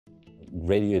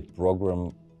graduate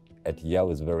program at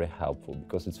Yale is very helpful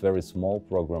because it's a very small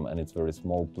program and it's a very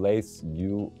small place.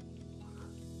 You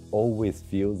always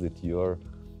feel that you're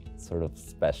sort of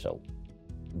special.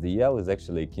 The Yale is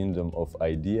actually a kingdom of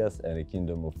ideas and a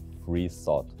kingdom of free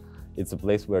thought. It's a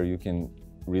place where you can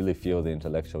really feel the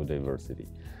intellectual diversity.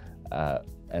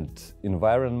 And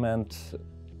environment,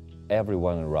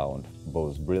 everyone around,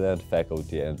 both brilliant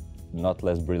faculty and not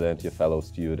less brilliant your fellow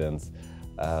students,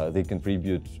 they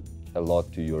contribute a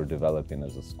lot to your developing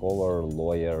as a scholar,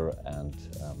 lawyer, and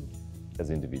as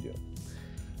an individual.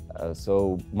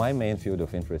 So my main field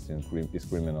of interest is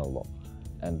criminal law.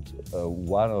 And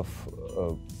one of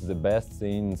the best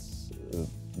things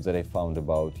that I found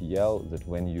about Yale, that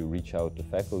when you reach out to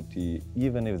faculty,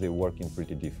 even if they work in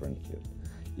pretty different fields,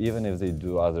 even if they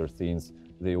do other things,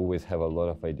 they always have a lot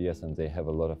of ideas and they have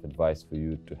a lot of advice for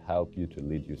you to help you, to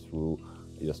lead you through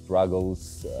your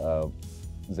struggles.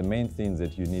 The main thing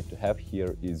that you need to have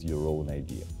here is your own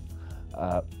idea.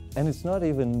 And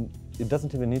it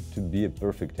doesn't even need to be a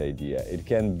perfect idea. It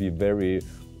can be very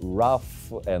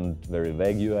rough and very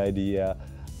vague idea.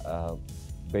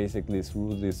 Basically,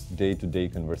 through these day-to-day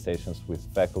conversations with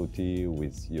faculty,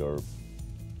 with your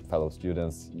fellow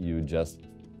students, you just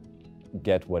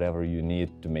get whatever you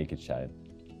need to make it shine.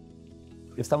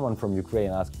 If someone from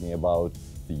Ukraine asked me about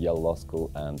the Yale Law School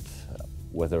and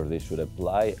whether they should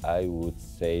apply, I would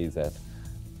say that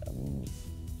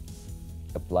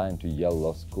applying to Yale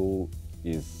Law School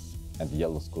and Yale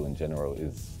Law School in general,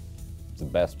 is the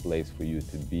best place for you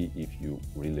to be if you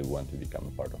really want to become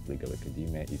a part of legal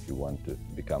academia, if you want to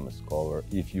become a scholar,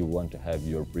 if you want to have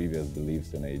your previous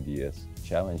beliefs and ideas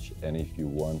challenged, and if you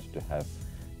want to have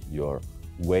your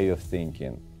way of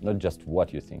thinking, not just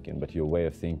what you're thinking, but your way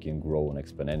of thinking grown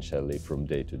exponentially from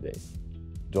day to day.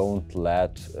 Don't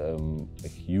let a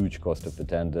huge cost of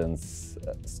attendance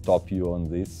stop you on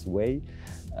this way,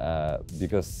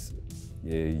 because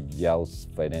Yale's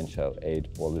financial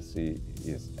aid policy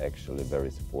is actually very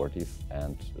supportive,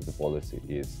 and the policy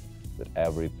is that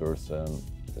every person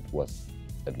that was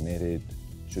admitted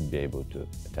should be able to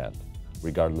attend,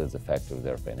 regardless of the fact of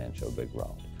their financial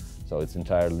background. So it's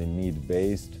entirely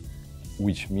need-based,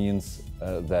 which means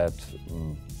that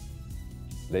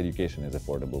the education is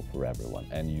affordable for everyone,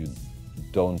 and you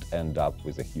don't end up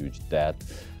with a huge debt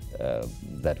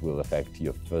that will affect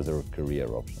your further career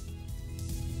options.